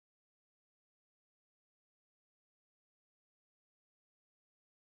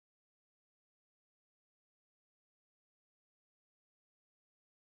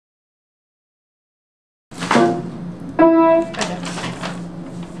Okay.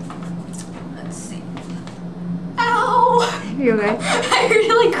 Let's see. Ow! You okay? I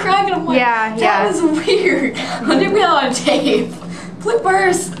really cracked and I'm like, that was weird. I didn't get on tape.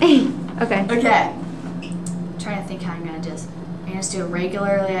 Bloopers! Okay. Okay. I'm trying to think how I'm gonna just do it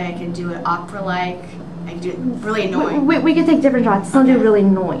regularly. I can do it opera-like. I can do it really annoying. We can take different shots. Don't do really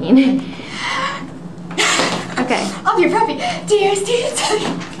annoying. Okay. I'll be preppy. Dear students.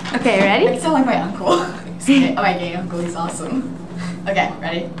 Okay, ready? I sound like my uncle. Oh, my gay uncle. He's awesome. Okay,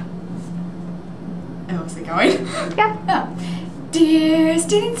 ready? Oh, is it going? Yeah. Oh. Dear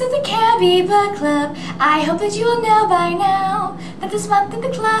students of the Canby Book Club, I hope that you will know by now that this month in the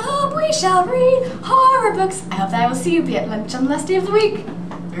club we shall read horror books. I hope that I will see you at lunch on the last day of the week.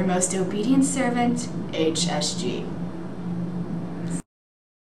 Your most obedient servant, HSG.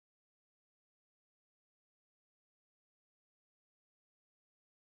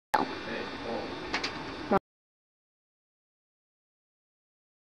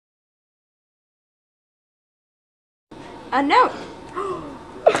 A note!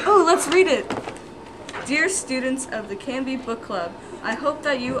 Oh, let's read it! Dear students of the Canby Book Club, I hope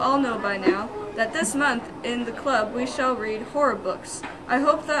that you all know by now that this month in the club we shall read horror books. I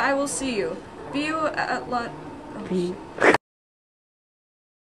hope that I will see you. Be you at lunch. Oh,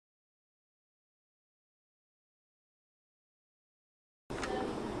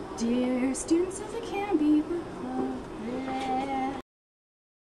 Dear students of the Canby Book Club. Yeah.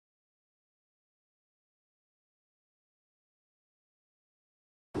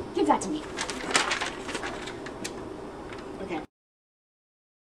 Give that to me. Okay.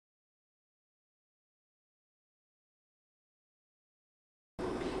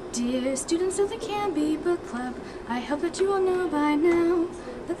 Dear students of the Canby Book Club, I hope that you will know by now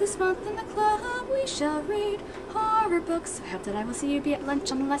that this month in the club we shall read horror books. I hope that I will see you be at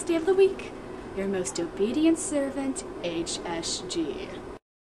lunch on the last day of the week. Your most obedient servant, HSG.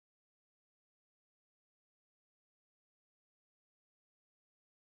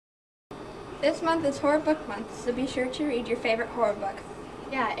 This month is Horror Book Month, so be sure to read your favorite horror book.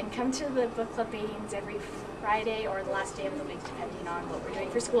 Yeah, and come to the book club meetings every Friday or the last day of the week, depending on what we're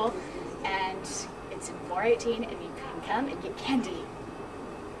doing for school. And it's in 418, and you can come and get candy.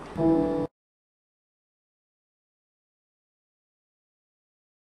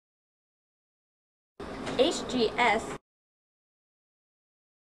 HGS.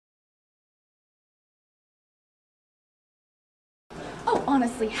 Oh,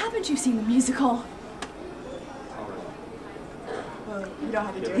 honestly, haven't you seen the musical? Well, you don't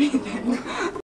have to do anything.